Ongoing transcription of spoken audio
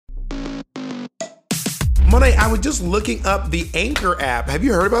Monét, I was just looking up the Anchor app. Have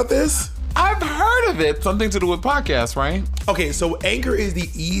you heard about this? I've heard of it. Something to do with podcasts, right? Okay, so Anchor is the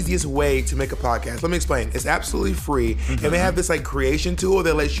easiest way to make a podcast. Let me explain. It's absolutely free. And they have this like creation tool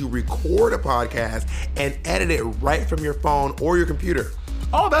that lets you record a podcast and edit it right from your phone or your computer.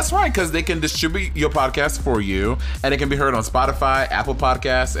 Oh, that's right, because they can distribute your podcast for you, and it can be heard on Spotify, Apple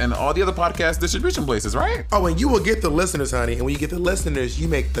Podcasts, and all the other podcast distribution places, right? Oh, and you will get the listeners, honey. And when you get the listeners, you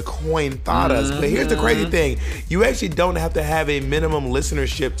make the coin fadas. But here's the crazy thing. You actually don't have to have a minimum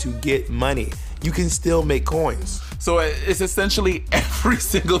listenership to get money. You can still make coins. So it's essentially every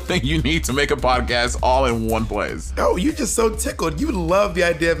single thing you need to make a podcast all in one place. Oh, you just so tickled. You love the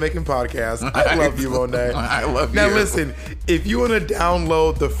idea of making podcasts. I love you, Monét. I love you. Now listen, if you want to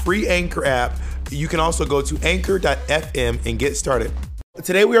download the free Anchor app, you can also go to anchor.fm and get started.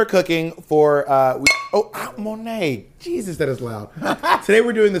 Today we are cooking for, Monét. Jesus, that is loud. Today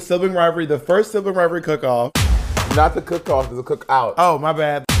we're doing the sibling rivalry, the first sibling rivalry cook-off. Not the cook-off, it's a cook-out. Oh, my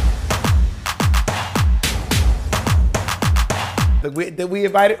bad. We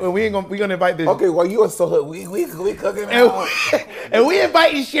invited. We gonna invite this. Okay, well you are so hood. We cooking out. And we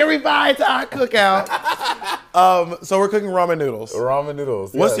inviting Sherry Vine to our cookout. So we're cooking ramen noodles. Ramen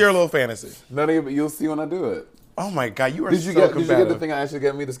noodles. What's your little fantasy? None of you, but you'll see when I do it. Oh my God, you are Did so you competitive. get the thing I actually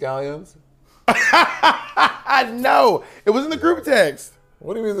get me the scallions? No, it was in the group text.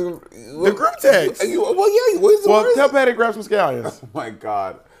 What do you mean? The group text. Tell Patty to grab some scallions. Oh my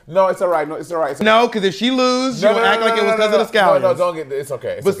God. No, it's all right. No, it's all right. No, because if she loses, you're going to act like it was because of the scallions. No, don't get it. It's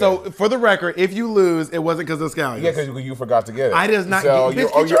okay. It's but okay. So, for the record, if you lose, it wasn't because of the scallions. Yeah, because you forgot to get it. I did not so get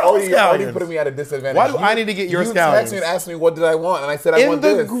it. You're already putting me at a disadvantage. Why do I need to get your scallions? You texted me and asked me what did I want, and I said I want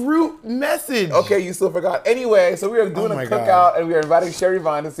this. In the group message. Okay, you still forgot. Anyway, so we are doing a cookout, and we are inviting Sherry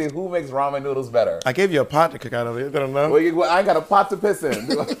Vine to see who makes ramen noodles better. I gave you a pot to cook out of it. I don't know. Well, I ain't got a pot to piss in.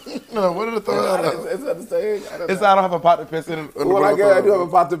 No, what did I throw out? It's at the stage. I don't have a pot to piss in. Well, I do have a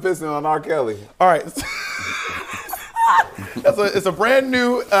pot to piss in on R. Kelly. All right. It's a brand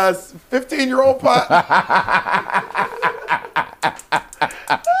new 15-year-old pot.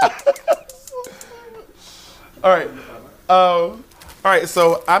 All right.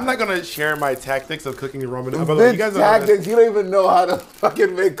 So I'm not gonna share my tactics of cooking ramen. You guys tactics? You don't even know how to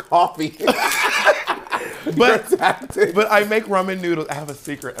fucking make coffee. But I make ramen noodles. I have a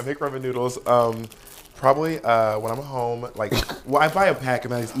secret. I make ramen noodles. Probably when I'm home, I buy a pack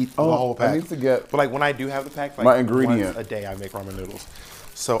and I just eat the whole pack. I need to get. But when I do have the pack, my ingredient once a day, I make ramen noodles.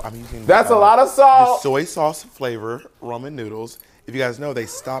 So I'm using. That's a lot of salt. The soy sauce flavor ramen noodles. If you guys know, they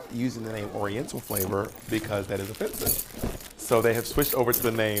stopped using the name Oriental flavor because that is offensive. So they have switched over to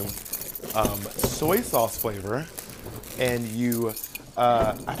the name soy sauce flavor, and you.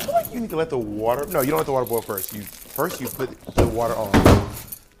 I feel like you need to let the water. No, you don't let the water boil first. You put the water on.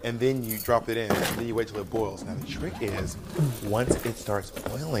 And then you drop it in, and then you wait till it boils. Now the trick is, once it starts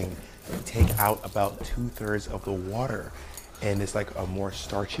boiling, you take out about 2/3 of the water, and it's like a more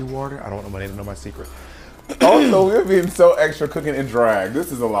starchy water. I don't want nobody to know my secret. Also, we're being so extra cooking in drag.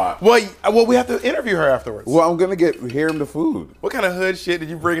 This is a lot. Well, we have to interview her afterwards. Well, I'm gonna hear him the food. What kind of hood shit did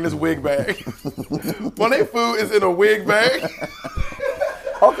you bring in this wig bag? Monét food is in a wig bag.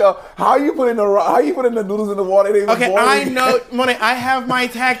 Okay, how you putting the noodles in the water? Okay, boiling? I know, Monét. I have my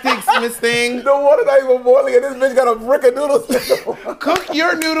tactics, Miss Thing. The water's not even boiling, and this bitch got a brick of noodles. Cook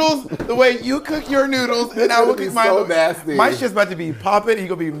your noodles the way you cook your noodles, and I will cook mine. So nasty. My shit's about to be popping. You're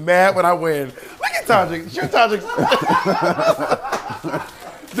gonna be mad when I win. Look at Tajik. Sure, Tajik.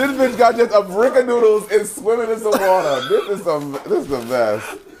 This bitch got just a brick of noodles and swimming in some water. This is the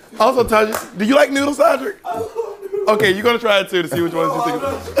best. Also, Tajik, do you like noodles, Tajik? Okay, you're gonna try it too to see which ones you think.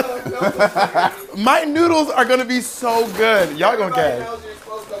 My noodles are gonna be so good. Y'all gonna catch.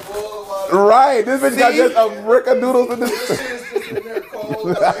 Right, this bitch got just a brick of noodles in this.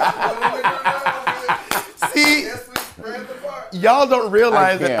 See, y'all don't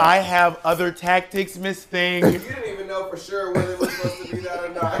realize that I have other tactics, Miss Thing. You didn't even know for sure whether it was supposed to be that or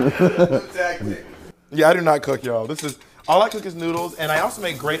not. Tactic. Yeah, I do not cook, y'all. All I cook is noodles, and I also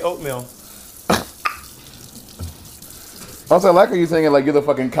make great oatmeal. Also, I like how you're saying it like you're the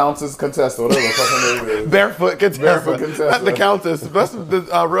fucking Countess Contessa, whatever the fucking name it is. Barefoot Contessa. Barefoot Contessa. Not the Countess. That's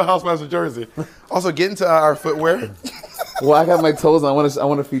the Real Housewives of Jersey. Also, get into our footwear. Well, I got my toes on. I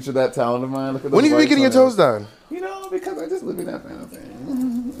want to feature that talent of mine. Look at when are you be getting your toes done? You know, because I just live in that fantasy.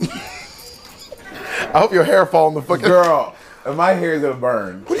 I hope your hair fall on the fucking... Girl, my hair is going to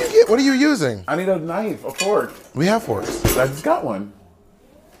burn. What do you get? What are you using? I need a knife, a fork. We have forks. I just got one.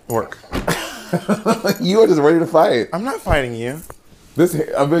 Fork. You are just ready to fight. I'm not fighting you. This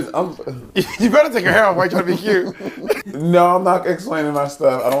I'm. You better take your hair off while you're trying to be cute. No, I'm not explaining my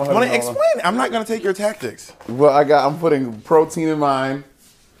stuff. I don't have. Want to explain? I'm not gonna take your tactics. Well, I'm putting protein in mine.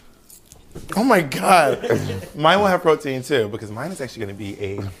 Oh my god. Mine will have protein too because mine is actually gonna be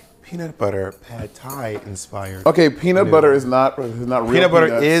a peanut butter pad thai inspired. Okay, peanut butter is not real. Peanut butter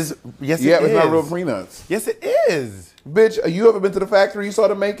peanuts. is yes. Yeah, it is. it's not real peanuts. Yes, it is. Bitch, you ever been to the factory? You saw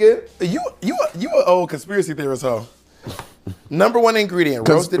them make it? You an old conspiracy theorist, hoe. Number one ingredient: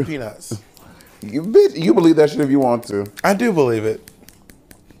 roasted peanuts. Bitch, you believe that shit if you want to. I do believe it.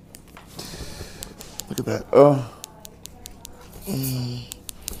 Look at that. All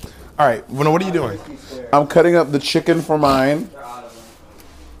right, what are you doing? I'm cutting up the chicken for mine.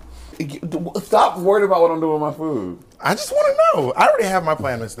 Stop worrying about what I'm doing with my food. I just want to know. I already have my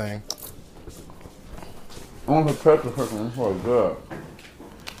plan this thing. I want to prep the cooking for good.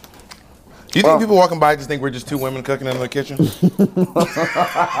 Do you think people walking by just think we're just two women cooking in the kitchen?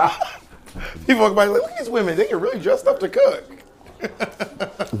 People walking by like, look at these women. They get really dressed up to cook.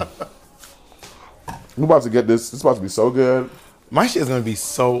 We're about to get this. It's about to be so good. My shit is going to be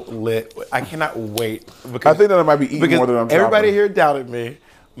so lit. I cannot wait. I think that I might be eating more than I'm everybody chopping. here doubted me.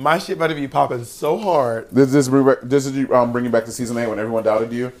 My shit about to be popping so hard. This is you bringing back to season 8 when everyone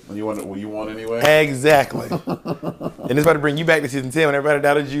doubted you and you won anyway. Exactly. And it's about to bring you back to season 10 when everybody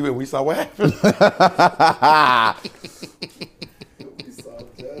doubted you and we saw what happened. Can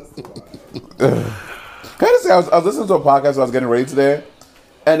I just say, I was listening to a podcast I was getting ready today,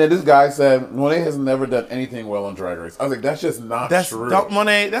 and then this guy said, Monét has never done anything well on Drag Race. I was like, that's just not true.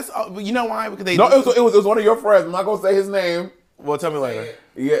 Monét, you know why? Because it was one of your friends. I'm not going to say his name. Well, tell me later.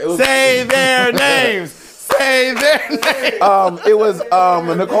 Yeah, it was, Say their names. Say their names. It was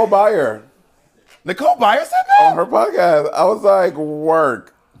Nicole Byer. Nicole Byer said that? On her podcast. I was like,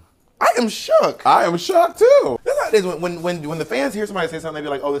 work. I am shook. I am shocked too. That's how it is. When the fans hear somebody say something, they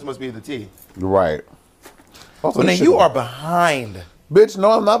be like, oh, this must be the tea. Right. Also, But then you are behind. Bitch, no,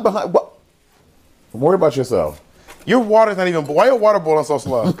 I'm not behind. What? Worry about yourself. Your water's not even, why your water boiling so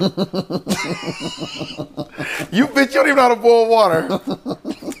slow? You bitch, you don't even know how to boil water.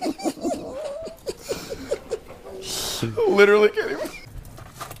 Literally can't even.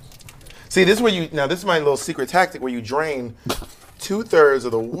 See, this is where this is my little secret tactic where you drain 2/3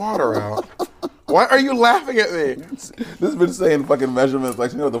 of the water out. Why are you laughing at me? This bitch saying fucking measurements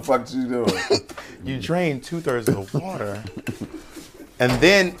like she know what the fuck she's doing. You drain 2/3 of the water, and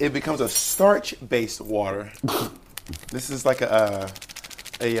then it becomes a starch-based water. This is like a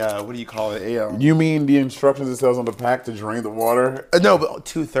what do you call it? You mean the instructions it says on the pack to drain the water? No, but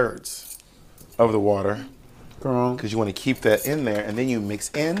 2/3 of the water. Come on. Because you want to keep that in there, and then you mix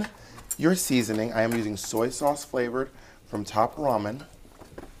in your seasoning. I am using soy sauce flavored from Top Ramen.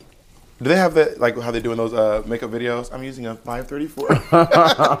 Do they have that, like how they do in those makeup videos? I'm using a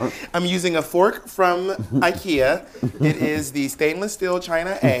 534. I'm using a fork from IKEA. It is the stainless steel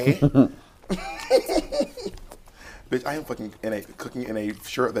China A. Bitch, I am fucking cooking in a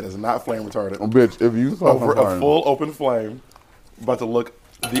shirt that is not flame retardant. Oh, bitch, if you saw Over a full open flame, about to look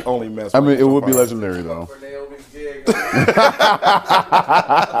the only mess. I mean, it would be legendary though. For Naomi's gig.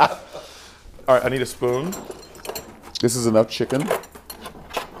 All right, I need a spoon. This is enough chicken.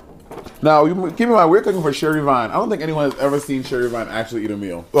 Now, keep in mind, we're cooking for Sherry Vine. I don't think anyone has ever seen Sherry Vine actually eat a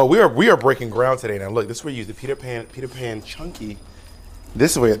meal. Well, we are breaking ground today. Now, look, this is where you use the Peter Pan chunky.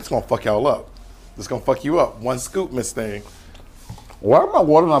 This is where it's gonna fuck y'all up. It's gonna fuck you up. One scoop, Miss Thing. Why is my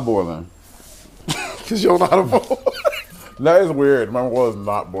water not boiling? Because you don't know how to boil. That is weird. My water is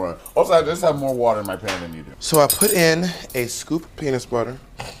not boiling. Also, I just have more water in my pan than you do. So I put in a scoop of peanut butter.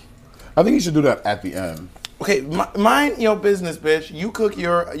 I think you should do that at the end. Okay, mind your business, bitch. You cook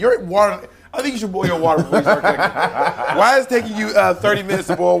your water. I think you should boil your water before you start cooking. Why is it taking you 30 minutes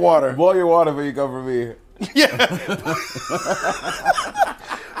to boil water? Boil your water before you come for me. Yeah.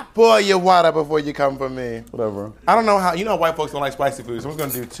 Boil your water before you come for me. Whatever. I don't know how. You know white folks don't like spicy food, so I'm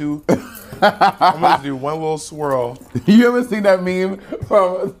gonna do two. I'm gonna do one little swirl. You ever seen that meme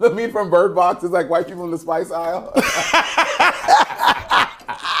from Bird Box? It's like white people in the spice aisle.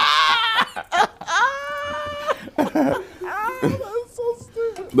 That's so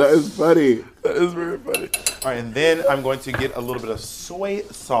stupid. That is funny. That is very funny. All right, and then I'm going to get a little bit of soy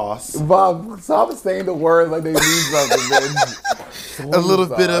sauce. Bob, stop saying the words like they mean something, bitch. A little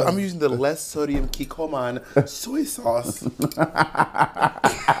bit of. I'm using the less sodium Kikkoman soy sauce.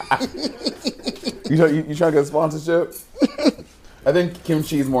 You trying to get a sponsorship? I think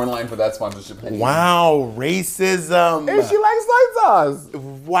kimchi is more in line for that sponsorship. Wow, racism. And she likes soy sauce.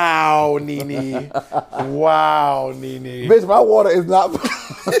 Wow, Nene. Wow, Nene. Bitch, my water is not.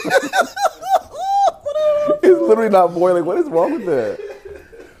 It's literally not boiling. What is wrong with that?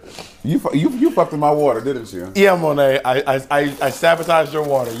 You fucked in my water, didn't you? Yeah, Monet. I sabotaged your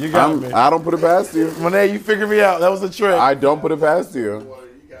water. You got me. I don't put it past you. Monet, you figured me out. That was the trick. I don't put it past you.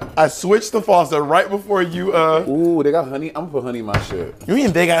 I switched the faucet right before you. Ooh, they got honey. I'm gonna put honey in my shit. You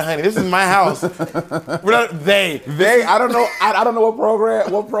mean they got honey? This is my house. We're not they. They. I don't know. I don't know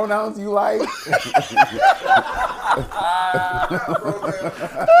what pronouns you like.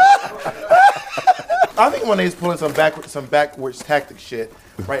 I think Monet's pulling some backwards tactic shit.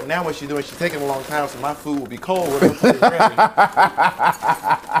 Right now, what she's doing, she's taking a long time, so my food will be cold when her food is ready.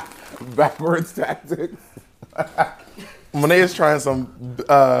 Backwards tactics. Monet is trying some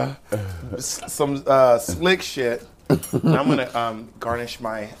slick shit. And I'm gonna garnish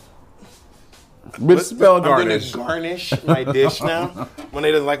my. Bitch, spell garnish. I'm gonna garnish my dish now.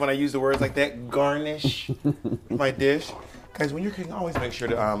 Monet doesn't like when I use the words like that. Garnish my dish, guys. When you're cooking, always make sure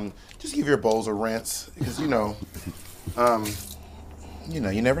to just give your bowls a rinse because you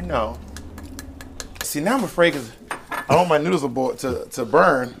never know. See, now I'm afraid because I don't want my noodles to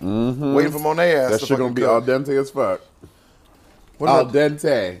burn. Mm-hmm. Waiting for Monet ass. That shit gonna be al dente as fuck. Al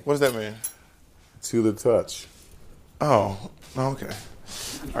dente. What does that mean? To the touch. Oh, okay.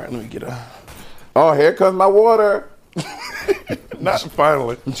 All right, let me get a. Oh, here comes my water. Not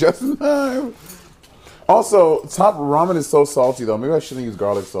finally. Just in time. Also, top ramen is so salty though. Maybe I shouldn't use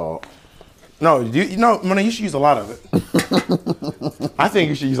garlic salt. No, Monet, you should use a lot of it. I think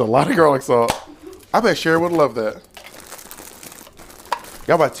you should use a lot of garlic salt. I bet Sherry would love that.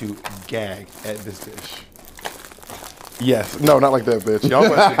 Y'all about to gag at this dish. Yes. No, not like that, bitch.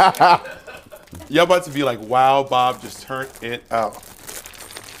 Y'all about to be like, wow, Bob, just turn it out.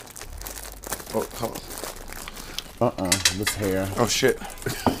 Oh, hold on. This hair. Oh, shit.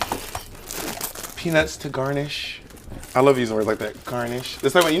 Peanuts to garnish. I love using words like that. Garnish.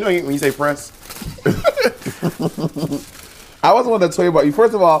 That's like when you say press. I was one to tell you about you.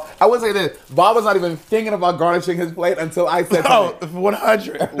 First of all, I would say this. Bob was not even thinking about garnishing his plate until I said something. Oh,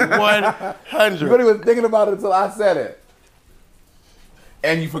 100. 100. You weren't even thinking about it until I said it.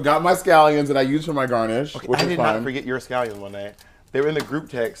 And you forgot my scallions that I used for my garnish. Okay, which I is did fine. not forget your scallions one day. They were in the group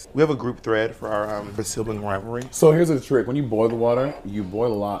text. We have a group thread for our sibling rivalry. So here's the trick. When you boil the water, you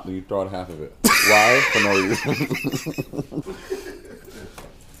boil a lot, then you throw out half of it. Why? For no reason.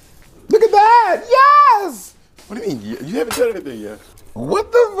 Look at that! Yes! What do you mean? You haven't said anything yet.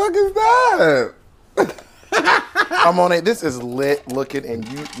 What the fuck is that? I'm on it. This is lit looking, and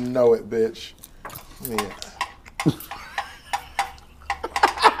you know it, bitch. Yeah.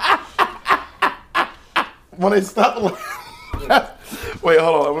 When they stop. Wait,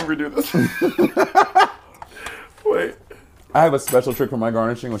 hold on. I'm gonna redo this. Wait. I have a special trick for my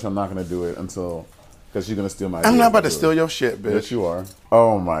garnishing, which I'm not gonna do it until, because she's gonna steal my. I'm not about to steal your shit, bitch. Yes, you are.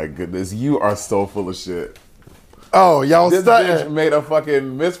 Oh my goodness, you are so full of shit. Oh, y'all This stunting. bitch made a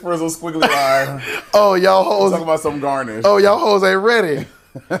fucking Miss Frizzle squiggly line. Oh, y'all hoes. Talking about some garnish. Oh, y'all hoes ain't ready.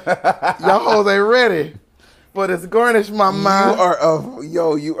 Y'all hoes ain't ready for this garnish, mama.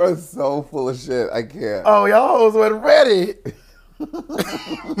 You are so full of shit. I can't. Oh, y'all hoes weren't ready.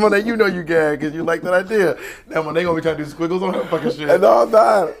 Monet, you know you gag because you like that idea. Now, when they gonna be trying to do squiggles on that fucking shit. No, I'm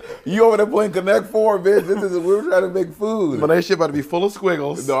not. You over there playing Connect 4, bitch. We're trying to make food. Monet shit about to be full of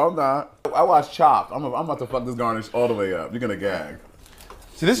squiggles. No, I'm not. I watched Chopped. I'm about to fuck this garnish all the way up. You're gonna gag.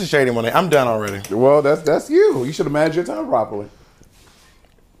 See, this is shady, Monet. I'm done already. Well, that's you. You should have managed your time properly.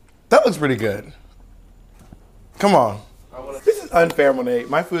 That looks pretty good. Come on. This is unfair, Monet.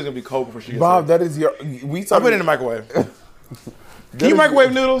 My food's gonna be cold before she gets Bob, here. that is your. I put it in the microwave. Can you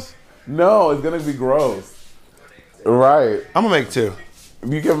microwave noodles? No, it's gonna be gross. Right. I'm gonna make two.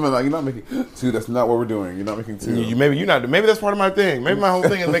 You give them like, you're not making two. That's not what we're doing. You're not making two. Maybe you're not. Maybe that's part of my thing. Maybe my whole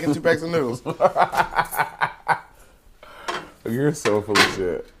thing is making 2 packs of noodles. You're so full of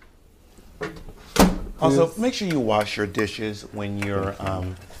shit. Also, make sure you wash your dishes when you're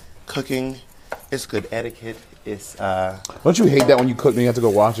cooking. It's good etiquette. It's Don't you hate that when you cook and you have to go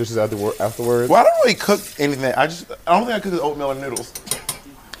wash dishes afterwards? Well, I don't really cook anything. I don't think I cook oatmeal and noodles.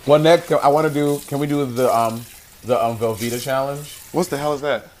 Well, next I want to do. Can we do the Velveeta challenge? What the hell is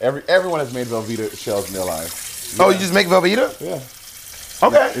that? Everyone has made Velveeta shells in their life. Oh, you just make Velveeta? Yeah.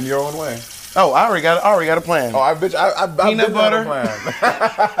 Okay. In your own way. Oh, I already got a plan. Oh, I Peanut butter.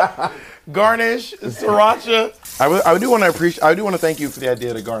 Garnish, sriracha. I do want to thank you for the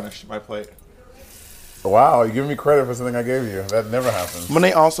idea to garnish my plate. Wow, you're giving me credit for something I gave you. That never happened.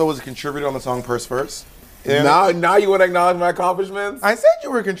 Monet also was a contributor on the song Purse First. Yeah. Now you want to acknowledge my accomplishments? I said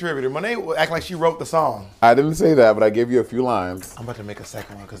you were a contributor. Monet will act like she wrote the song. I didn't say that, but I gave you a few lines. I'm about to make a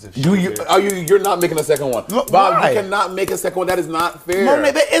second one because if You're not making a second one. Look, Bob, why? you cannot make a second one. That is not fair.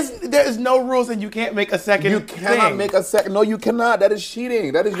 Monet, there is no rules and you can't make a second. You cannot make a second. No, you cannot. That is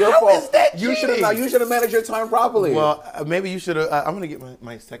cheating. That is your How fault. is that You should cheating? have. You should have managed your time properly. Well, maybe you should have. I'm gonna get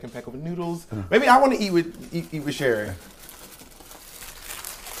my second pack of noodles. Maybe I want to eat with Sherry.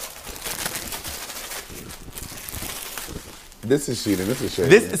 This is cheating. This is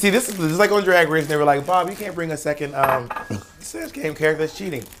cheating. This is like on Drag Race. And they were like, Bob, you can't bring a second search game character that's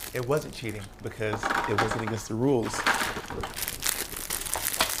cheating. It wasn't cheating because it wasn't against the rules.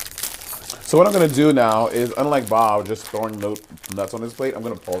 So what I'm gonna do now is, unlike Bob just throwing nuts on his plate, I'm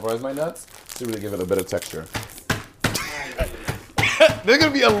gonna pulverize my nuts to really give it a bit of texture. There's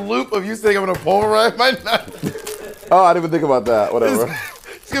gonna be a loop of you saying I'm gonna pulverize my nuts. Oh, I didn't even think about that. Whatever.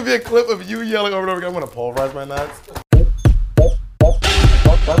 It's gonna be a clip of you yelling over and over again. I'm gonna pulverize my nuts.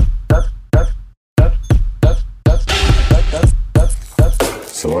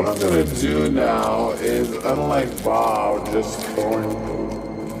 So what I'm gonna do now is, unlike Bob just throwing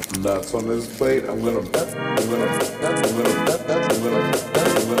nuts on his plate, I'm gonna pulverize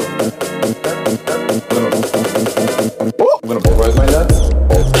my nuts.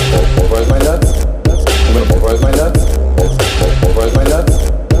 Pulverize my nuts. I'm gonna pulverize my nuts. Pulverize my nuts.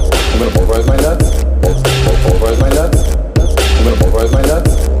 I'm gonna pulverize my nuts. Pulverize my nuts. I'm gonna pulverize my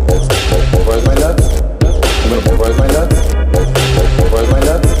nuts. Pulverize my nuts. I'm gonna pulverize my nuts. Pulverize my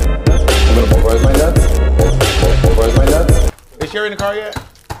nuts. I'm gonna pulverize my nuts. Pulverize my nuts. Is Sherry in the car yet?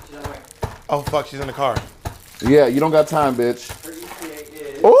 Oh fuck, she's in the car. Yeah, you don't got time, bitch.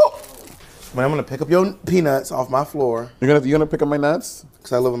 Oh! Man, I'm gonna pick up your peanuts off my floor. You're gonna pick up my nuts?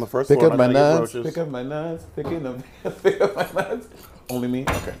 Cause I live on the first Pick floor. up my and I gotta get nuts. roaches. Pick up my nuts. Pick up my nuts. Only me?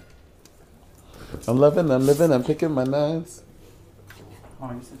 Okay. I'm living, I'm picking my nuts.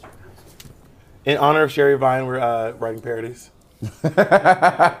 In honor of Sherry Vine, we're writing parodies.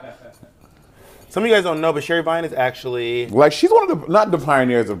 Some of you guys don't know, but Sherry Vine is actually... Like, she's one of the, not the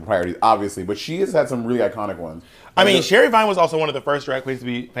pioneers of parodies, obviously, but she has had some really iconic ones. I mean, Sherry Vine was also one of the first drag queens to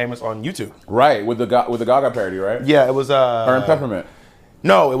be famous on YouTube. Right, with the Gaga parody, right? Yeah, it was... Her and Peppermint.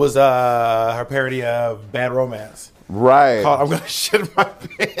 No, it was her parody of Bad Romance. Right. Called I'm Gonna Shit My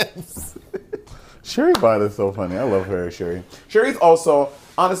Pants. Sherry Vine is so funny. I love her, Sherry. Sherry's also,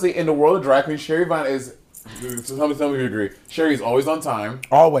 honestly, in the world of drag queens, Sherry Vine is... So tell me if you agree. Sherry's always on time.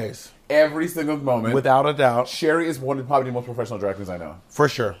 Always. Every single moment. Without a doubt. Sherry is one of probably the most professional drag queens I know. For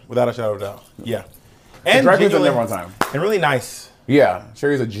sure. Without a shadow of a doubt. Yeah. And drag queens are never on time. And really nice. Yeah.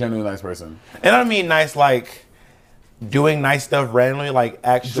 Sherry's a genuinely nice person. And I don't mean nice like doing nice stuff randomly, like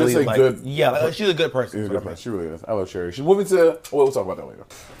actually Just a like good... Yeah, like, she's a good person. She's a good person. She really is. I love Sherry. She's moving to... Well, we'll talk about that later.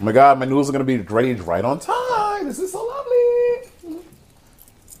 Oh my God, my noodles are going to be ready right on time. This is so lovely.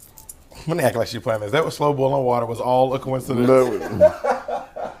 I'm gonna act like she planned this. That was slow boiling water was all a coincidence.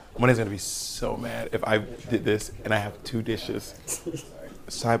 Money's gonna be so mad if I did this and I have two dishes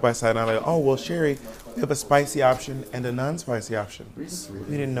side by side. And I'm like, oh well, Sherry, we have a spicy option and a non-spicy option. We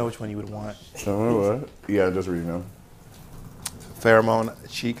didn't know which one you would want. What? Yeah, just reading them. Pheromone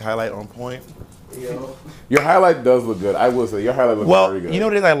cheek highlight on point. Your highlight does look good. I will say your highlight looks very good. You know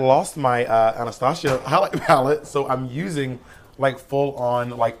what it is? I lost my Anastasia highlight palette, so I'm using like full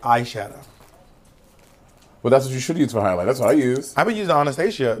on like eyeshadow. Well, that's what you should use for highlight. That's what I use. I've been using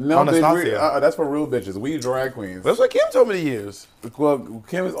Anastasia. No, Anastasia. that's for real bitches. We drag queens. That's what Kim told me to use. Well,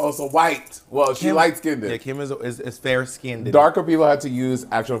 Kim is also white. Well, she light skinned. Yeah, Kim is fair skinned. Darker people had to use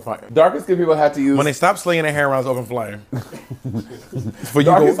actual fire. Darker skinned people had to use. When they stop slinging their hair around, it's open flame. For you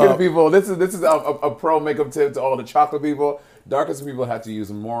Darker go skinned up. people. This is a pro makeup tip to all the chocolate people. Darker skinned people had to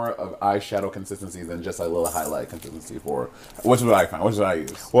use more of eyeshadow consistency than just a little highlight consistency for. Which is what I found. Which is what I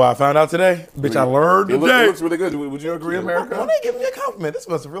use. Well, I found out today. Bitch, I learned today. It looks really good. Would you agree, America? Why they giving me a compliment? This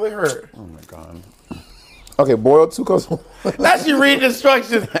must have really hurt. Oh my God. Okay, boil 2 cups. Now she reading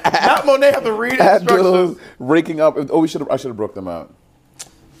instructions. Not Monet have to read Add instructions. those, raking up. Oh, I should have broke them out.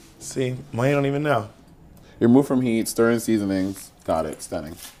 See, Monet don't even know. Remove from heat, stir in seasonings. Got it.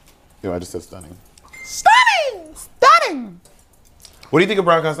 Stunning. Yo, I just said stunning. Stunning! Stunning! What do you think of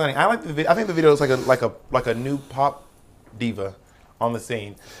Brown Cow Stunning? I like the video. I think the video is like a new pop diva on the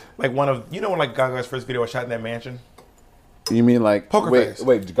scene. Like one of, you know when like Gaga's first video was shot in that mansion? You mean like Poker Face.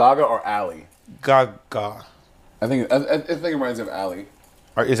 Wait, Gaga or Ally? Gaga. I think it reminds me of Ally.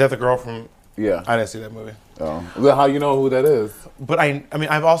 Or is that the girl from? Yeah. I didn't see that movie. Oh, well, how you know who that is? But I mean,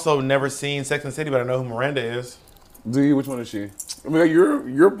 I've also never seen Sex and the City, but I know who Miranda is. Do you? Which one is she? I mean,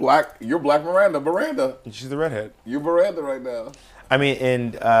 you're black. You're black Miranda. Miranda. She's the redhead. You're Miranda right now. I mean,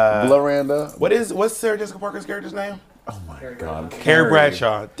 and Bloranda. what's Sarah Jessica Parker's character's name? Oh my God. Carrie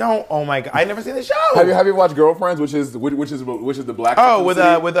Bradshaw. Don't. Oh my God. I never seen the show. Have you watched Girlfriends, which is the black? Oh, with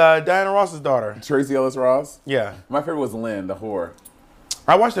Diana Ross's daughter. Tracy Ellis Ross. Yeah. My favorite was Lynn, the whore.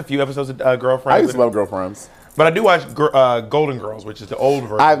 I watched a few episodes of Girlfriends. I used to love Girlfriends. But I do watch Golden Girls, which is the old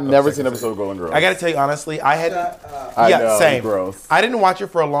version. I've never seen an episode of Golden Girls. I got to tell you honestly, I had. I know, same. Gross. I didn't watch it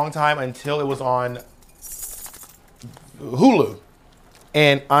for a long time until it was on Hulu.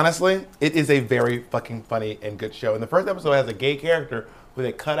 And honestly, it is a very fucking funny and good show. And the first episode has a gay character who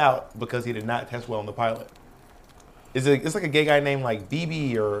they cut out because he did not test well in the pilot. It's like a gay guy named like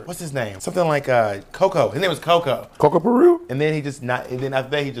BB or what's his name? Something like Coco. His name was Coco. Coco Peru? And then and then after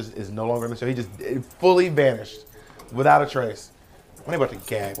that he just is no longer in the show. He just fully vanished without a trace. I'm about to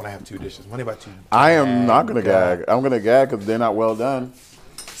gag when I have two dishes. I'm about to I am not gonna gag. I'm gonna gag because they're not well done.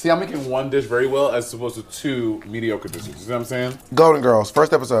 See, I'm making one dish very well as opposed to two mediocre dishes. You see what I'm saying? Golden Girls,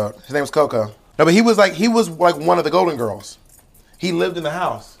 first episode. His name was Coco. No, but he was like one of the Golden Girls. He lived in the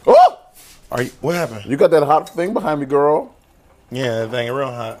house. Oh! What happened? You got that hot thing behind me, girl. Yeah, that thing is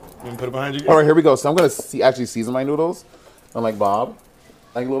real hot. You want to put it behind you? All right, here we go. So I'm gonna actually season my noodles, unlike Bob.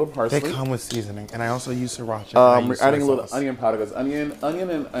 Like a little parsley. They come with seasoning, and I also use sriracha. We're adding a little onion powder because onion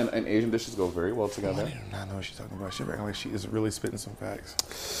and Asian dishes go very well together. I do not know what she's talking about. She's acting like she is really spitting some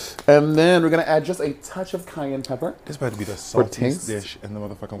facts. And then we're gonna add just a touch of cayenne pepper. This is about to be the saltiest dish in the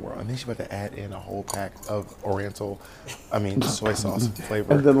motherfucking world. And then she's about to add in a whole pack of soy sauce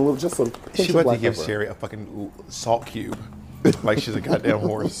flavor. And then a little, just a pinch She's of about black to give pepper. Sherry a fucking salt cube, like she's a goddamn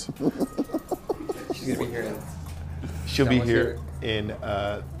horse. She's gonna be here. She'll be here in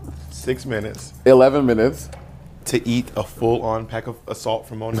 6 minutes 11 minutes to eat a full-on pack of salt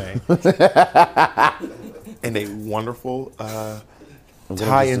from Monét and a wonderful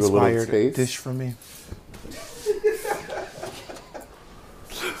Thai-inspired dish from me.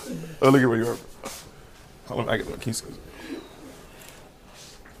 Oh, look at where you are. Hold on, I can you.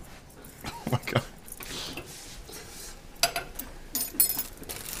 Oh my God.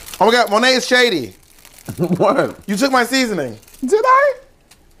 Oh my God, Monét is shady. What? You took my seasoning. Did I?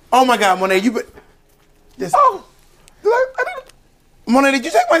 Oh my God, Monét, you. This. Oh, did I didn't. Monét, did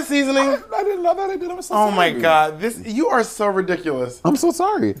you take my seasoning? I didn't know that I did. I'm so Oh sorry. my God, you are so ridiculous. I'm so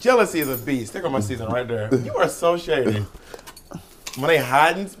sorry. Jealousy is a beast. There go my seasoning right there. You are so shady. Monét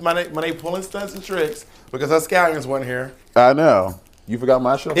hiding, Monét pulling stunts and tricks because her scallions wasn't here. I know. You forgot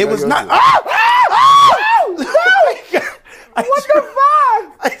my show. It was not. What the fuck?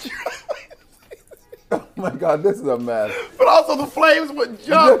 Oh my God, this is a mess. But also the flames would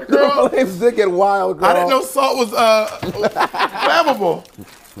jump, girl. The flames did get wild, girl. I didn't know salt was flammable.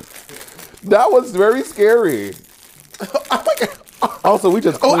 That was very scary. Oh my God. Also, we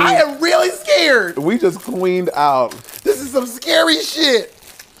just cleaned, I am really scared. we just cleaned out. This is some scary shit.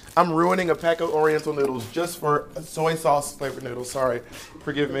 I'm ruining a pack of Oriental noodles just for soy sauce flavored noodles. Sorry,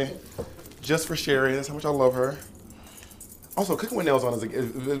 forgive me. Just for Sherry. That's how much I love her. Also, cooking with nails on is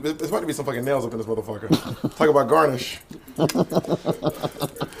it's about to be some fucking nails up in this motherfucker. Talk about garnish.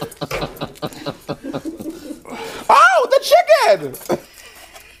 Oh, the chicken!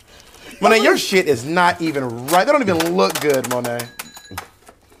 Monét, your shit is not even right. They don't even look good, Monét.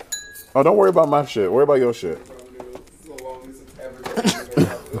 Oh, don't worry about my shit. Worry about your shit.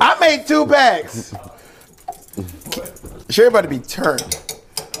 I made 2 packs. Sherry about to be turned.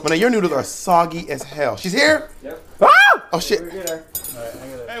 Monét, your noodles are soggy as hell. She's here? Yep. Ah! Oh shit.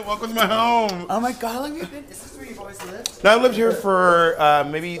 Hey, welcome to my home. oh my God, look at this. Is this where you've always lived? Now I've lived here for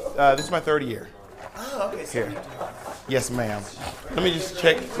this is my 3rd year. Oh, okay. So Here. Yes, ma'am. Let me just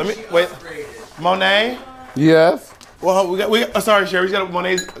check. Wait. Monét? Yes. Well, sorry, Sherry. We got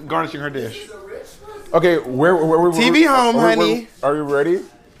Monet's garnishing her dish. Okay, where TV home, honey. Are you ready?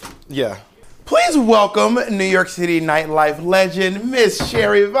 Yeah. Please welcome New York City nightlife legend, Miss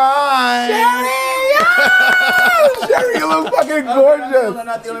Sherry Vine. Sherry, you look fucking gorgeous. I'm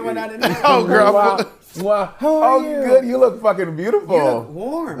not the only one out in there. Oh, girl. Wow. Wow. How are you? Good. You look fucking beautiful. You look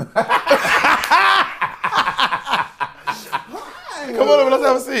warm. Come on over. Let's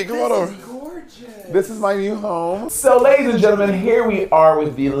have a seat. Come on over. This is my new home. So, ladies and gentlemen, here we are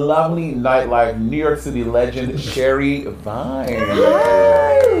with the lovely nightlife New York City legend, Sherry Vine.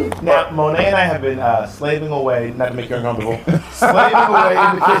 Now, Monét and I have been slaving away, not to make you uncomfortable, slaving away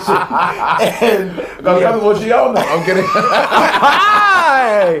in the kitchen. And I'm kidding.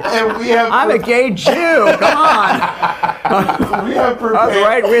 Hi! And we have I'm a gay Jew. Come on. we have I was prepared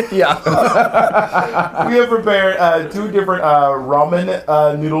right with you. we have prepared 2 different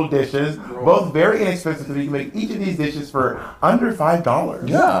ramen noodle dishes, both very inexpensive. So you can make each of these dishes for under $5.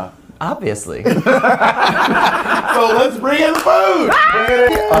 Yeah. Obviously. So let's bring in the food.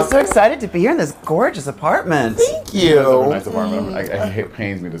 I'm so excited to be here in this gorgeous apartment. Thank It's a you. nice apartment. It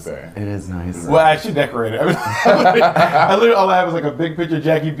pains me to say. It is nice. Well, I actually decorated. I mean, I literally all I have is like a big picture of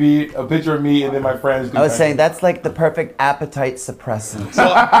Jackie B, a picture of me, and then my friends. I was saying that's like the perfect appetite suppressant. So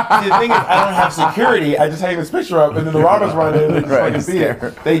the thing is, I don't have security. I just hang this picture up, and then the robbers run in and they just Right, fucking beat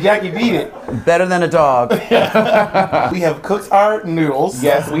it. They Jackie beat it. Better than a dog. We have cooked our noodles.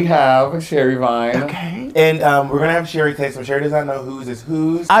 Yes, we have Sherry Vine. Okay. And we're gonna have Sherry taste. So Sherry does not know whose is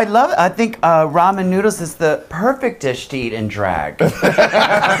whose. I love it. I think ramen noodles is the perfect dish to eat in drag. Okay,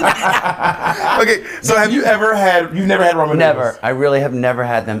 so have you ever had? You've never had ramen Never. noodles? I really have never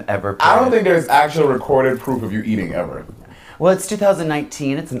had them ever. I don't paired. think there's actual recorded proof of you eating ever. Well, it's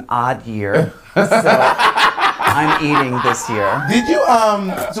 2019. It's an odd year, so I'm eating this year. Did you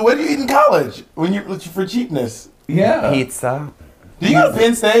So what did you eat in college when you for cheapness? Yeah. Pizza. Did you go to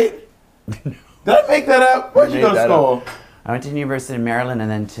Penn State? Did I make that up? Where'd you made go to that school? I went to the University of Maryland and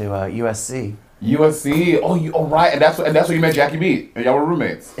then to USC USC. Oh, right. And that's where you met Jackie B. And y'all were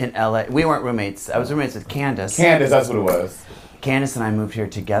roommates. in LA. We weren't roommates. I was roommates with Candace. Candace, that's what it was. Candace and I moved here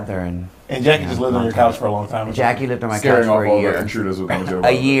together, and And Jackie just lived on your couch for a long time. Jackie lived on my couch Scaring off for a all the year. intruders with coming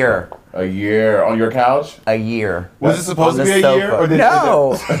A year. A year on your couch? A year. Was it supposed On to the be a year? sofa. Or did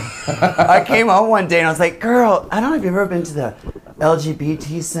No. I came home one day and I was like, girl, I don't know if you've ever been to the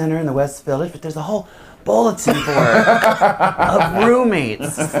LGBT Center in the West Village, but there's a whole bulletin board of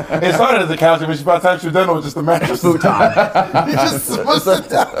roommates. It started as a couch, but by the time she was done, it was just a mattress. Futon. You just supposed to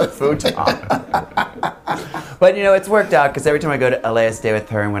down. Futon. But you know, it's worked out because every time I go to LA, I stay with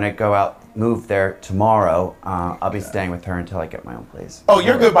her, and when I go out, move there tomorrow, I'll be staying with her until I get my own place. Oh,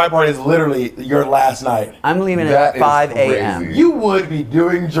 your goodbye party is literally your last night. I'm leaving That at is 5 a.m. crazy. You would be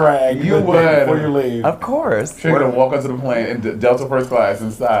doing drag. You the day would. before you leave. Of course. She's gonna walk onto the plane in Delta first class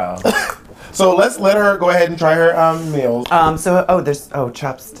in style. So let's let her go ahead and try her meals. There's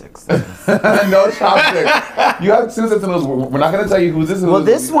chopsticks. No chopsticks. You have two sets of noodles. We're not gonna tell you who's this. Well,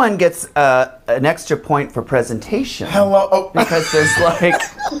 this one gets an extra point for presentation. Hello. Oh. Because there's like,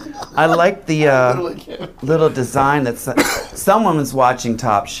 I like the little design that someone was watching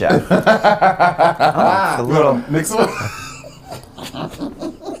Top Chef. Oh, it's a little. Mix them.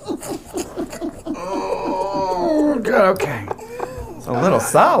 Oh, good. Okay. It's a little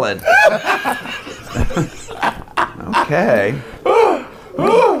solid. Okay.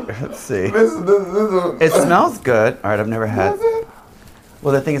 Let's see. This It smells good. All right, I've never had.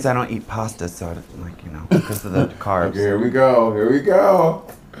 Well, the thing is, I don't eat pasta, so I don't, like, you know, because of the carbs. Here we go. Here we go.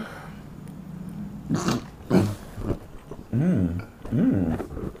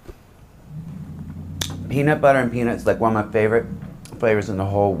 Peanut butter and peanuts is like one of my favorite flavors in the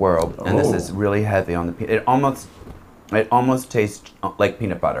whole world, and this Oh. is really heavy on the peanut. It almost tastes like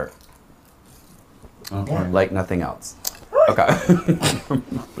peanut butter, like nothing else. Okay,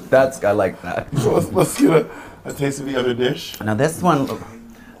 I like that. So let's get a taste of the other dish. Now this one,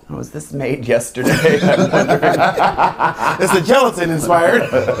 was this made yesterday? I'm wondering. It's the gelatin inspired.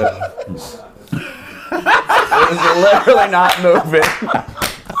 It's literally not moving.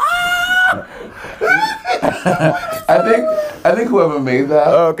 I think whoever made that.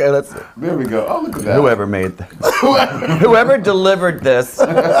 Okay, let's. There we go. Oh, look at that. Whoever made that. Whoever delivered this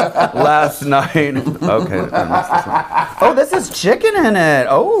last night. Okay. Oh, this has chicken in it.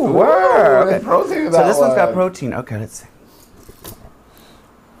 Oh, wow. Whoa, Okay. there's protein in So that this one's got one. protein. Okay, let's see.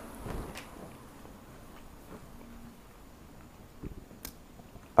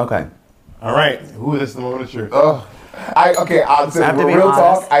 Okay. All right. Who is the moment of truth? Oh, I'll say, I have to be real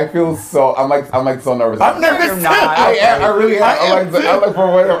honest. talk. I feel so. I'm like so nervous. I'm nervous You're too. not. I am. I really am. I'm like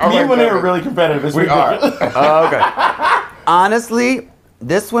for whatever. Me and Monét are really competitive. It's We are. ridiculous. Okay. Honestly,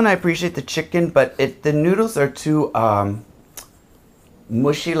 this one I appreciate the chicken, but the noodles are too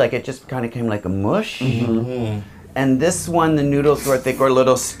mushy. Like it just kind of came like a mush. Mm-hmm. And this one, the noodles were, I think, were a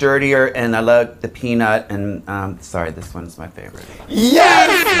little sturdier, and I love the peanut. And sorry, this one is my favorite. Yes!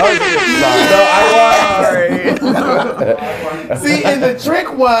 Sorry. See, and the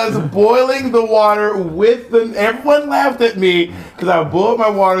trick was boiling the water with the. Everyone laughed at me because I boiled my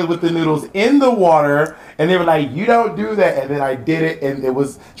water with the noodles in the water, and they were like, "You don't do that." And then I did it, and it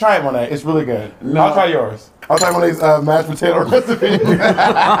was. Try it, Monét. It's really good. No. I'll try yours. I'll try one of these mashed potato recipes.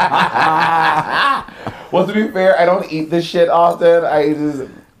 Well, to be fair, I don't eat this shit often. I just.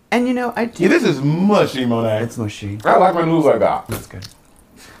 And you know, I do. Yeah, this is mushy, Monét. It's mushy. I like my noodles like that. That's good.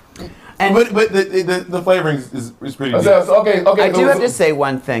 And But the flavoring is pretty So, good. okay. I do so- have to say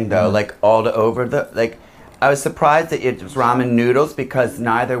one thing though, like all over the like, I was surprised that it was ramen noodles because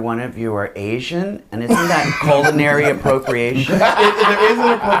neither one of you are Asian, and isn't that culinary appropriation? There is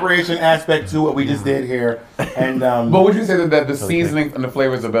an appropriation aspect to what we just did here, and But would you say that the seasoning and the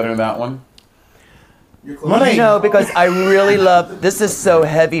flavors are better in that one? Money. No, because I really love. This is so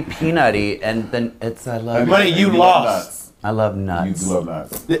heavy peanutty, and then I love. Money, you love lost. nuts. I love You nuts. do love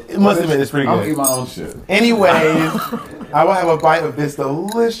nuts. It must admit, it's pretty I'll eat good. my own shit. Anyways, I will have a bite of this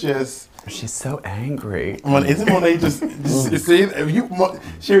delicious. She's so angry. Isn't Monét just see?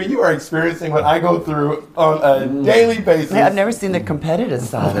 Sherry, you are experiencing what I go through on a daily basis. Yeah, I've never seen the competitive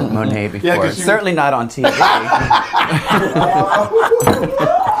side of Monét before. 'cause you- Certainly not on TV.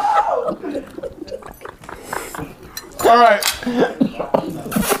 All right.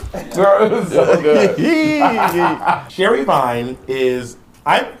 Girl, it was so good. Sherry Vine is,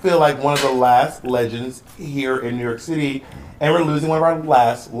 I feel like, one of the last legends here in New York City, and we're losing one of our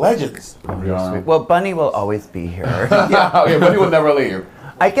last legends. Well, Bunny will always be here. Yeah, but he would never leave.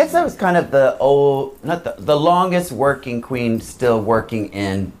 I guess I was kind of the the longest working queen, still working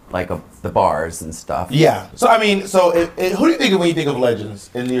in the bars and stuff. Yeah. So I mean, who do you think of when you think of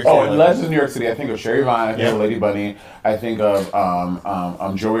legends in New York City? Oh, in Legends in New York City, I think of Sherry Vine, I think of Lady Bunny, I think of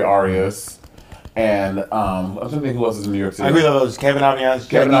Joey Arias, and I'm trying to think who else is in New York City. I agree with those. Kevin Aviance,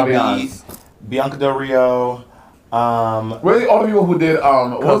 Kevin Jackie Aviance. B, Bianca Del Rio. Really, all the people who did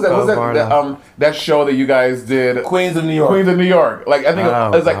what was that? Coco Was that Barlow. that show that you guys did? Queens of New York. Queens of New York. Like I think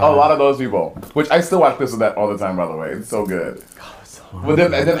Oh, it's like a God. lot of those people, which I still watch this and that all the time. By the way, it's so good. But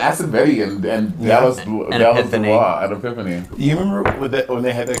then Acid Betty and Dallas Epiphany. Dubois at Epiphany. Do you remember when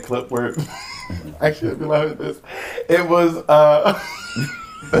they had that clip where actually I'd be laughing at this? It was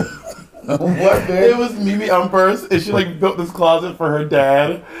What? it was Mimi Umpers, and she like built this closet for her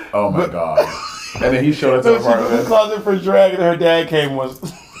dad. Oh my god! And then he showed us So a she part built of this it. closet for drag, and her dad came and was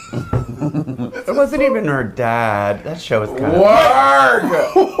It wasn't even her dad. That show was kind of. Work!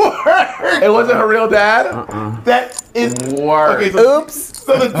 It wasn't her real dad. that is Work. okay. So, Oops.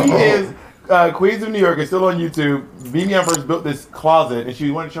 so the thing is, Queens of New York is still on YouTube. Mimi Umpers built this closet, and she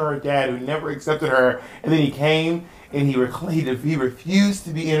wanted to show her dad, who never accepted her, and then he came. And he refused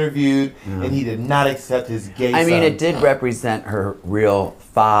to be interviewed, and he did not accept his gay I mean, son. it did represent her real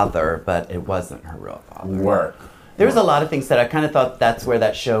father, but it wasn't her real father. Work. There was a lot of things that I kind of thought that's where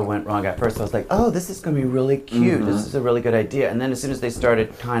that show went wrong. At first, I was like, "Oh, this is going to be really cute. This is a really good idea." And then as soon as they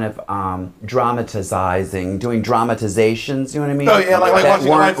started kind of doing dramatizations, you know what I mean? Oh, yeah, like that watching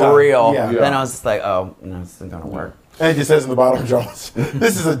weren't Lifetime. real. Yeah. Then I was just like, "Oh, no, this isn't going to work." And it just says in the bottom, Jones,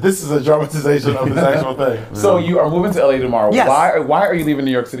 this is a dramatization of this actual thing. So you are moving to LA tomorrow. Yes. Why are you leaving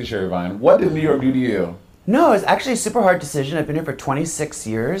New York City, Sherry Vine? What did New York do to you? No, it's actually a super hard decision. I've been here for 26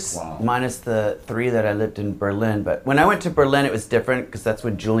 years, Wow. minus the 3 that I lived in Berlin. But when I went to Berlin, it was different because that's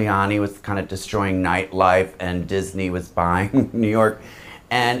when Giuliani was kind of destroying nightlife and Disney was buying New York.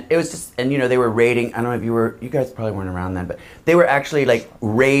 And it was just, and they were raiding, I don't know if you guys probably weren't around then, but they were actually like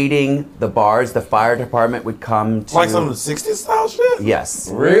raiding the bars. The fire department would come to. Like some of the 60s style shit? Yes.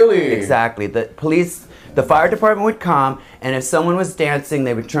 Really? Exactly. The fire department would come, and if someone was dancing,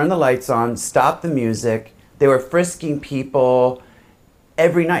 they would turn the lights on, stop the music. They were frisking people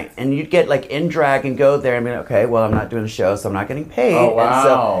every night, and you'd get like in drag and go there and be like, okay, well, I'm not doing a show, so I'm not getting paid. Oh,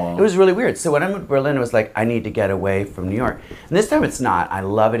 wow. And so it was really weird. So when I moved to Berlin, it was like, I need to get away from New York. And this time it's not. I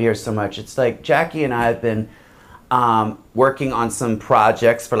love it here so much. It's like Jackie and I have been working on some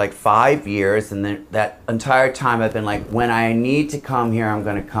projects for like 5 years, and then that entire time I've been like, when I need to come here, I'm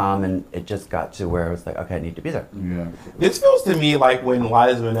going to come, and it just got to where I was like, okay, I need to be there. Yeah. This feels to me like when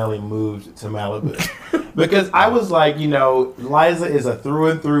Liza Minnelli moved to Malibu. Because I was like, Liza is a through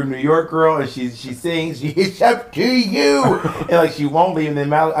and through New York girl, and she sings, "It's up to you," and like she won't leave. And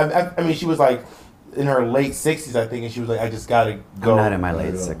then I mean, she was like in her late 60s, I think, and she was like, "I just gotta go." I'm not in my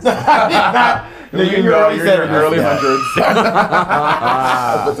late 60s. No, you're early You're in your 70s. early Yeah. hundreds.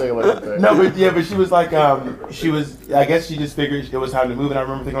 No, but she was like, I guess she just figured it was time to move, and I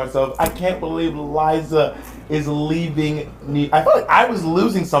remember thinking to myself, I can't believe Liza is leaving. I felt like I was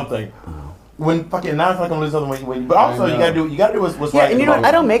losing something. When fucking now I feel like I'm losing something. But also you gotta do what's Yeah, right. and in you know the what?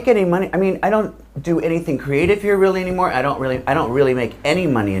 I don't moment. make any money. I mean, I don't do anything creative here really anymore. I don't really make any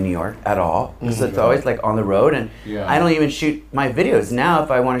money in New York at all because it's always like on the road, and Yeah. I don't even shoot my videos now. If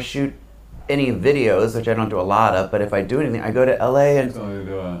I want to shoot any videos, which I don't do a lot of, but if I do anything, I go to LA and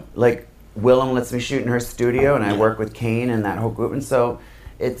like Willem lets me shoot in her studio, and I work with Kane and that whole group, and so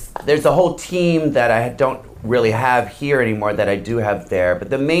there's a whole team that I don't really have here anymore that I do have there. But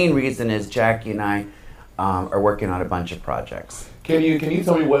the main reason is Jackie and I are working on a bunch of projects. Can you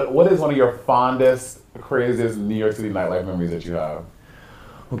tell me what is one of your fondest, craziest New York City nightlife memories that you have?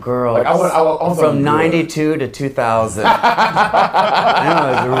 Girl, Like, I want from something good. 92 to 2000. I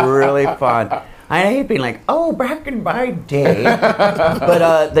know, it was really fun. I hate being like, oh, back in my day.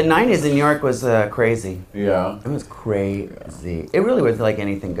 But the 90s in New York was crazy. Yeah. It was crazy. It really was like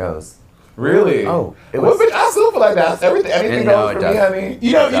anything goes. Really? Oh, it Well, was. bitch, I still feel like that. Anything No, goes it for me, doesn't. honey.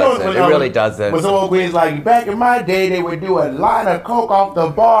 You know, It really doesn't. When someone quits, like back in my day, they would do a line of coke off the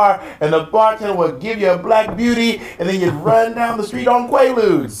bar, and the bartender would give you a black beauty, and then you'd run down the street on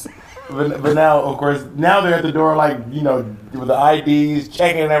Quaaludes. But now, of course, now they're at the door, like, you know, with the IDs,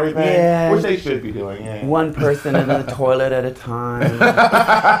 checking and everything, Yeah. which they should be doing. Yeah. One person in the toilet at a time.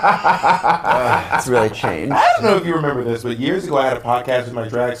 It's really changed. I don't know if you remember this, but years ago I had a podcast with my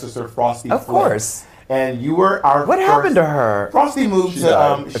drag sister Frosty. Of Flip, course. And you were our What first- happened to her? Frosty moved She to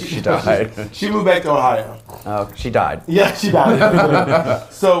died. She died. She moved back to Ohio. Oh, she died. Yeah, she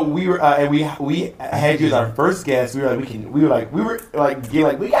died. So we were, and we had you as our first guest. We were like, we were like, we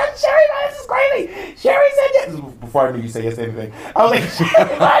got Sherry. This is crazy. Sherry said yes. Before I knew you say yes to anything, I was like,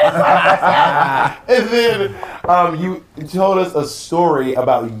 Sherry. And then you told us a story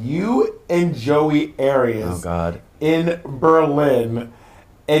about you and Joey Arias. Oh, God. In Berlin,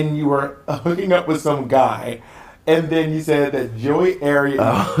 and you were hooking up with some guy, and then you said that Joey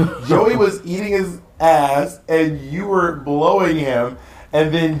Arias, Joey was eating his ass, and you were blowing him,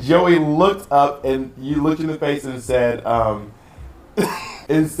 and then Joey looked up, and you looked in the face and said,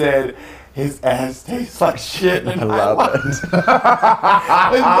 his ass tastes like shit. And I love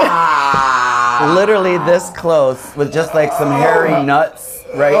it. Literally this close with just like some hairy nuts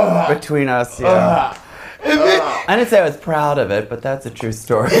right between us. Yeah. I didn't say I was proud of it, but that's a true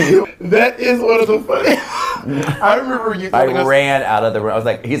story. That is one of the funny. I remember you. I ran out of the room. I was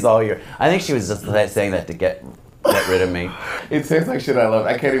like, he's all here. I think she was just saying that to get rid of me. It tastes like shit I love.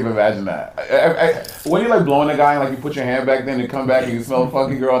 I can't even imagine that. When you're like blowing a guy and like you put your hand back then and come back and you smell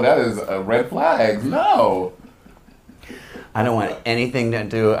funky, girl, that is a red flag. No. I don't want anything to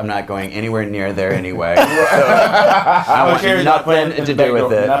do. I'm not going anywhere near there anyway. So I want Sherry's not playing nothing in to the back do with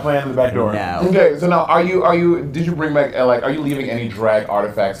door. it. Not playing in the back door. No. Okay, so now did you bring back are you leaving any drag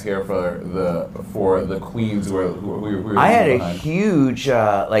artifacts here for the queens who are I had a behind? huge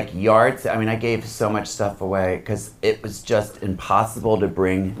yard sale. I mean, I gave so much stuff away because it was just impossible to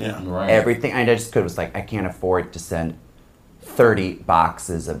bring Right. everything. I just was like, I can't afford to send 30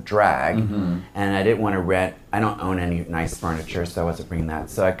 boxes of drag, and I didn't want to rent. I don't own any nice furniture, so I wasn't bringing that.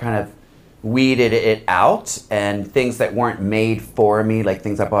 So I kind of weeded it out, and things that weren't made for me, like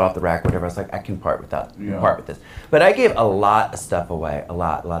things I bought off the rack, whatever. I was like, I can part with this. But I gave a lot of stuff away, a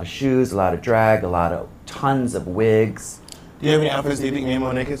lot of shoes, a lot of drag, tons of wigs. Do you have any outfits that you think me and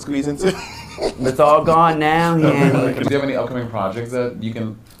Monét could squeeze into? It's all gone now, Hanny. Do you have any upcoming projects that you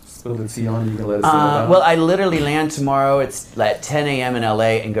can spill the tea on? You can let us know about? Well, I literally land tomorrow. It's at 10 a.m. in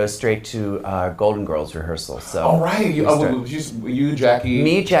LA and go straight to Golden Girls rehearsal. So. All right. You, Jackie.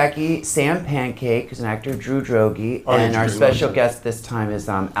 Me, Jackie, Sam Pancake, who's an actor, Drew Drogi, and our special guest this time is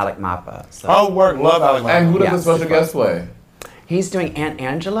Alec Mapa. So. Oh, work. Love Alec. And who does Yeah. the special guest play? He's doing Aunt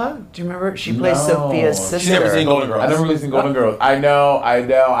Angela. Do you remember? She plays Sophia's sister. She's never seen Golden Girls. I've never really seen Golden Girls. I know.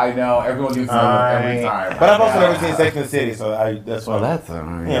 Everyone gets them every time. But I've also never seen Sex and the City, so that's why. Well, that's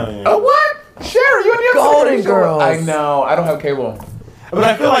Yeah. Oh, what? Sherry, you and your Golden sister. Girls. I know. I don't have cable. But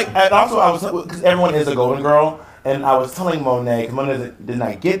I feel like, and also I was, because everyone is a Golden Girl, and I was telling Monét, because Monét did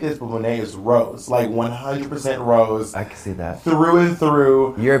not get this, but Monét is Rose, like 100% Rose, I can see that. through and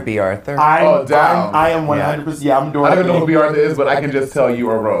through. You're B. Arthur. Down. I am 100%. Yeah, I'm doing. I don't even know who B. Arthur is, but I can just tell you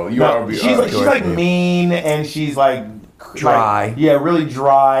are Rose. You are B. She's Arthur. like mean, and she's like Dry. like, yeah, really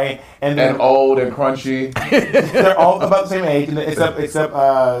dry, and then And old and crunchy. they're all about the same age, and except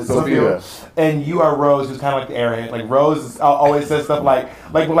Sophia. Sophia. And you are Rose, who's kind of like the airhead. Like Rose always says stuff like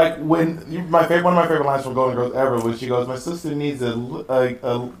when one of my favorite lines from Golden Girls ever was she goes, "My sister needs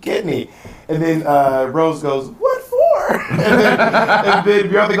a kidney," and then Rose goes, "What for?" and then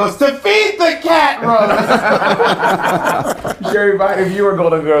Beyonce goes, "To feed the cat, Rose." Sherry, if you were a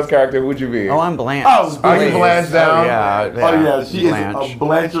Golden Girls character, who would you be? Oh, I'm Blanche. Oh, Are you please. Blanche down? Oh, yeah. Oh yeah, she Blanche. is a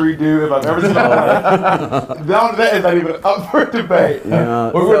Blanchery dude if I've ever seen her. That is not even up for debate.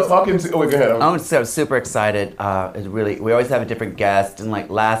 Yeah. We're talking to. Oh, wait, go ahead. I'm so super excited. We always have a different guest, and like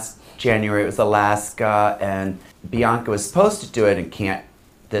last January it was Alaska, and Bianca was supposed to do it and can't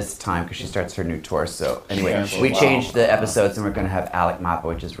this time because she starts her new tour. So anyway, Canceled. we Wow. changed the episodes, and we're going to have Alec Mapa,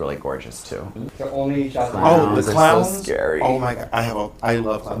 which is really gorgeous too. The only shot. Oh, the Clowns are clowns! so scary. Oh my god, I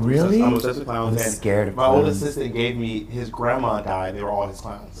love clowns. Really? I'm obsessed with clowns. I'm and scared of my old clowns. assistant gave me his grandma died. They were all his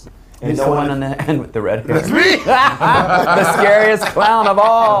clowns, And Who's no the one one on the end with the red hair? That's me. The scariest clown of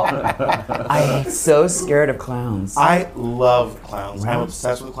all. I'm so scared of clowns. I love clowns. I'm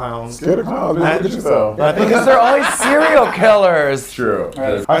obsessed with clowns. Scared of clowns. Look at yourself. I think Because they're always serial killers. True. All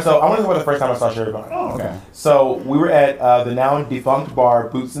right, so I want to talk about the first time I saw Sherry Vine. Oh, okay. So we were at the now defunct bar,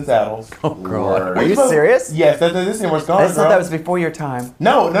 Boots and Saddles. Oh, God. Word. Are you serious? Yes, this thing was gone. I just thought girl. that was before your time.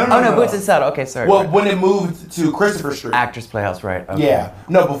 No. Oh, no, Boots and Saddle. Okay, sorry. Well, when it moved to Christopher Street. Actors Playhouse, right. Okay. Yeah.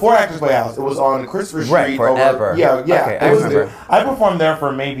 No, before Actors Playhouse, it was on Christopher Street. Right, forever. Over, yeah. Okay, I It was- remember. I performed there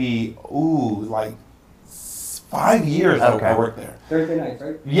for maybe, like 5 years. Okay. I worked there. Thursday nights,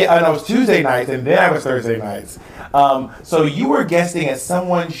 right? Yeah, and I was Tuesday nights, and then I was Thursday nights. So you were guesting at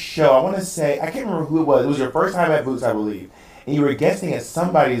someone's show. I want to say, I can't remember who it was. It was your first time at Boots, I believe. And you were guesting at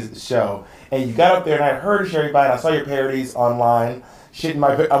somebody's show. And you got up there, and I heard Sherry Vine. I saw your parodies online. I'm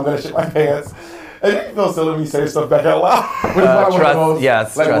going to shit my pants. And it feels silly when you say stuff back out loud. Which is probably one of the Trust- most-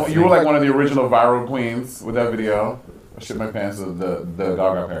 yes, like, trust you me. were like one of the original viral queens with that video. I shit my pants with the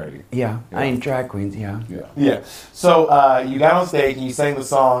Gaga parody. Yeah. I mean, drag queens, yeah. Yeah. Yeah. So you got on stage and you sang the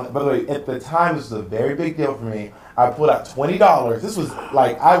song. By the way, at the time, this was a very big deal for me. I pulled out $20. This was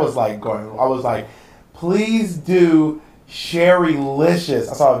like, I was like, please do Sherry-licious.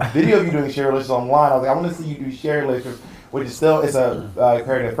 I saw a video of you doing Sherry-licious online. I was like, I want to see you do Sherry-licious, which is still, it's a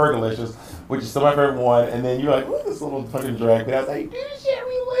parody of Fergalicious, which is still my favorite one. And then you're like, who's this little fucking drag queen? I was like, do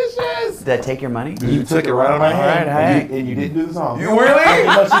Sherry-licious. Did I take your money? You took it right out of my All hand, right, and you didn't do the song. You really?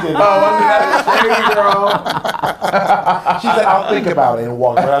 No, she didn't. Shady girl. She said, I'll think about it, and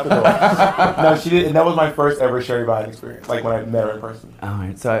walked right out the door. No, she didn't. And that was my first ever Sherry Vine experience, like when I met her in person. All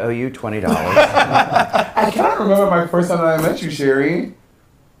right, so I owe you $20. I cannot remember my first time that I met you, Sherry.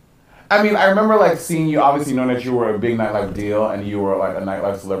 I mean, I remember like seeing you, obviously knowing that you were a big nightlife deal and you were like a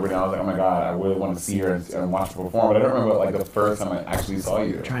nightlife celebrity. And I was like, oh my God, I really want to see her and watch her perform. But I don't remember like the first time I actually saw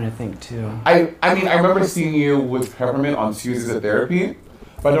you. I'm trying to think, too. I mean, I remember seeing you with Peppermint on Tuesdays at Therapy,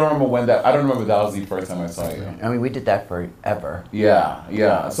 but I don't remember when that. I don't remember that was the first time I saw you. I mean, we did that forever.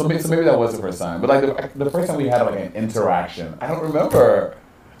 Yeah. So maybe that was the first time. But like the first time we had like an interaction, I don't remember.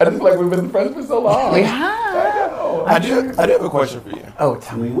 I just feel like we've been friends for so long. We have. I do have a question for you. Oh,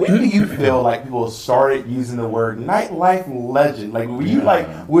 tell me. When do you feel like people started using the word nightlife legend? Like, were you like,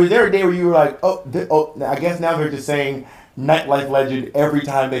 was there a day where you were like, I guess now they're just saying nightlife legend every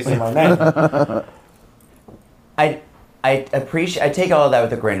time they say my name? I appreciate. I take all of that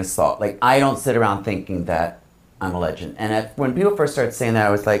with a grain of salt. Like, I don't sit around thinking that I'm a legend. And when people first started saying that,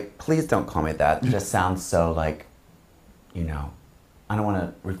 I was like, please don't call me that. It just sounds so like, I don't want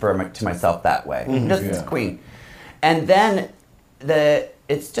to refer to myself that way. I'm just a queen. And then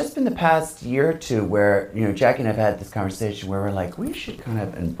it's just been the past year or two where, Jackie and I've had this conversation where we're like, we should kind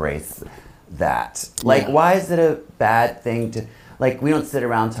of embrace that. Like, why is it a bad thing to, like, we don't sit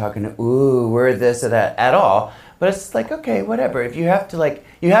around talking, ooh, we're this or that at all. But it's like, okay, whatever. If you have to,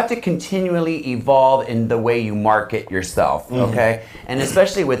 you have to continually evolve in the way you market yourself, okay? And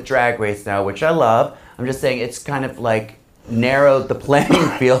especially with Drag Race now, which I love, I'm just saying it's kind of like narrowed the playing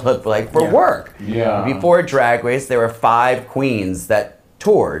field of for work. Yeah. Before Drag Race, there were 5 queens that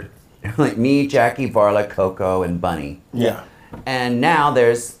toured, like me, Jackie, Varla, Coco, and Bunny. Yeah. And now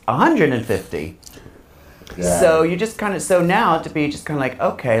there's 150. Yeah. So you just kind of, so now to be just kind of like,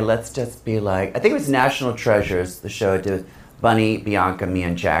 okay, let's just be like, I think it was National Treasures, the show I did with Bunny, Bianca, me,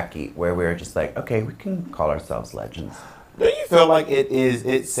 and Jackie, where we were just like, okay, we can call ourselves legends. Do you feel like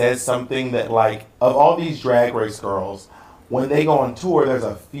it says something that, like, of all these Drag Race girls, when they go on tour, there's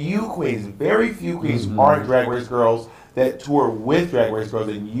a few queens, very few queens who aren't Drag Race girls that tour with Drag Race girls,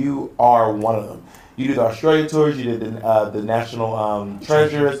 and you are one of them. You do the Australia tours, you did the National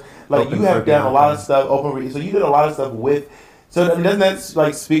Treasures, like Open you have for done a lot of Bianca. stuff, so you did a lot of stuff with, so I mean, doesn't that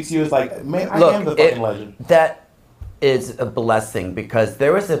like speak to you as like, man, I am the fucking legend. That is a blessing because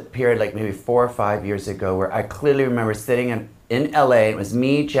there was a period like maybe 4 or 5 years ago where I clearly remember sitting in LA, it was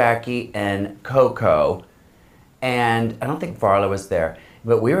me, Jackie, and Coco, and I don't think Varla was there,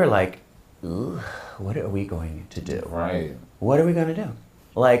 but we were like, ooh, what are we going to do? Right. What are we going to do?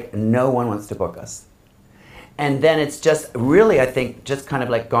 Like, no one wants to book us. And then it's just really, I think, just kind of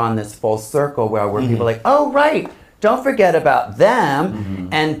like gone this full circle where people are like, oh, right, don't forget about them.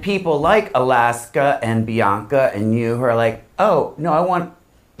 And people like Alaska and Bianca and you who are like, oh, no, I want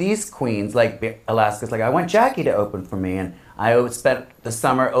these queens, like Alaska's like, I want Jackie to open for me. And I spent the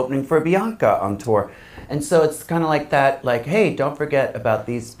summer opening for Bianca on tour. And so it's kind of like that, like, hey, don't forget about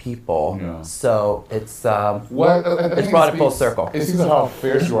these people. Yeah. So it's It's brought it full circle. It seems like how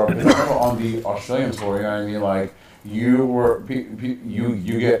fierce you are. Because I remember on the Australian tour, you know what I mean? Like, you were, you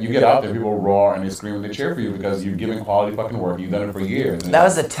get out there, people roar and they scream and they cheer for you because you're giving quality fucking work. You've done it for years. That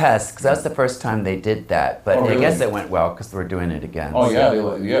was a test, because that was the first time they did that. But Oh, really? I guess it went well, because we're doing it again. Oh so. yeah, they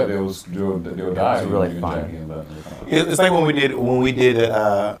would die. It was really fun. It's like when we did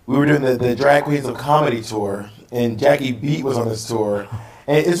we were doing the Drag Queens of Comedy tour, and Jackie Beat was on this tour,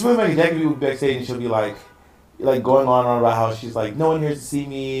 and it's really funny. Jackie Beat would be backstage and she'll be like going on and on about how she's like, no one here to see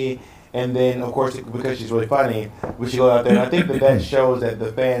me, and then of course because she's really funny, we should go out there, and I think that shows that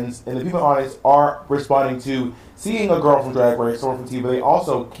the fans and the people in the audience are responding to seeing a girl from Drag Race, someone from TV, but they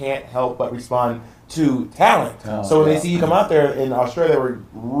also can't help but respond to talent. So when they see you come out there in Australia, we're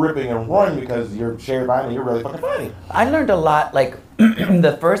ripping and roaring because you're Sherry Vine and you're really fucking funny. I learned a lot, like,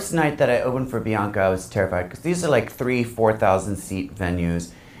 the first night that I opened for Bianca, I was terrified, because these are like 4,000 seat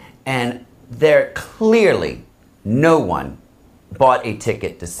venues, and there clearly no one bought a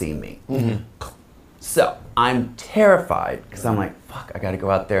ticket to see me. Mm-hmm. So I'm terrified, because I'm like, fuck, I gotta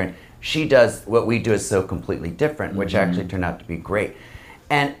go out there, and she does what we do is so completely different, which actually turned out to be great.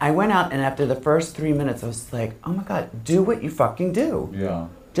 And I went out, and after the first 3 minutes, I was like, oh my God, do what you fucking do. Yeah.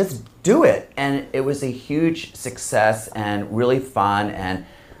 Just do it. And it was a huge success and really fun. And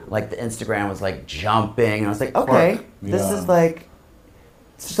like the Instagram was like jumping. And I was like, okay, this is like,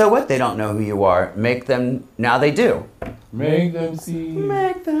 so what? They don't know who you are. Make them, now they do. Make them see.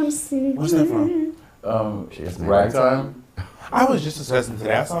 Make them see. What's that from? Ragtime. I was just discussing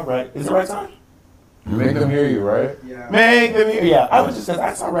today. I saw Is it Ragtime? Make them hear you, right? Yeah. Make them hear. Yeah, I was just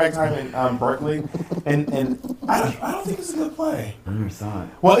I saw Ragtime in Berkeley, and I don't think it's a good play. I never saw it.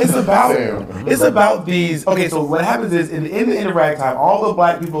 Well, it's about these. Okay, so what happens is in the end of Ragtime, all the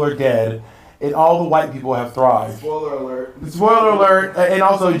black people are dead, and all the white people have thrived. Spoiler alert. Spoiler alert, and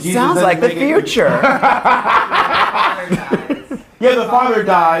also Jesus Sounds doesn't like the make it- future. Yeah, the father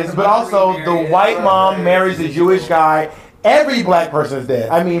dies, but also the white mom marries the Jewish guy. Every black person is dead.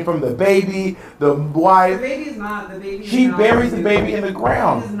 I mean, from the baby, the The wife. baby's not. The baby. She buries the baby in the It is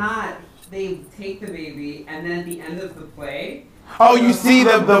ground. not. They take the baby, and then at the end of the play. Oh, you see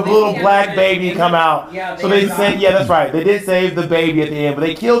the little black baby come out. Yeah, So they said, yeah, that's right. They did save the baby at the end, but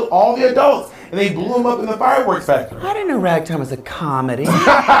they killed all the adults and they blew them up in the fireworks factory. I didn't know Ragtime was a comedy.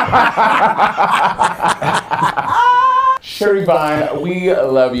 Sherry Vine, we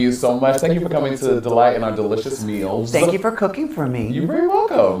love you so much. Thank you for coming to delight in our delicious meals. Thank you for cooking for me. You're very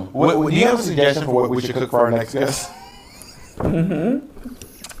welcome. Do you have a suggestion for what we should cook for our next guest?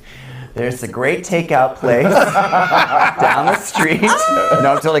 There's a great takeout place down the street.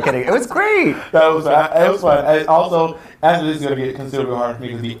 No, I'm totally kidding. It was great. It was fun. And also, after this is going to get considerably harder for me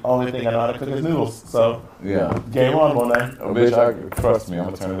because the only thing I know how to cook is noodles. So, Yeah. game on, Monét. Oh, bitch, trust me, I'm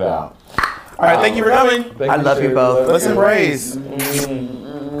gonna turn it out. All right, thank you for coming. Thank I love you Sherry. both. Let's embrace. Thank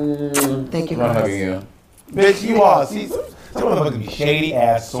you, I'm not guys. hugging you. Bitch, you all. See, some of them be shady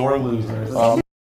ass, sore losers. Oh,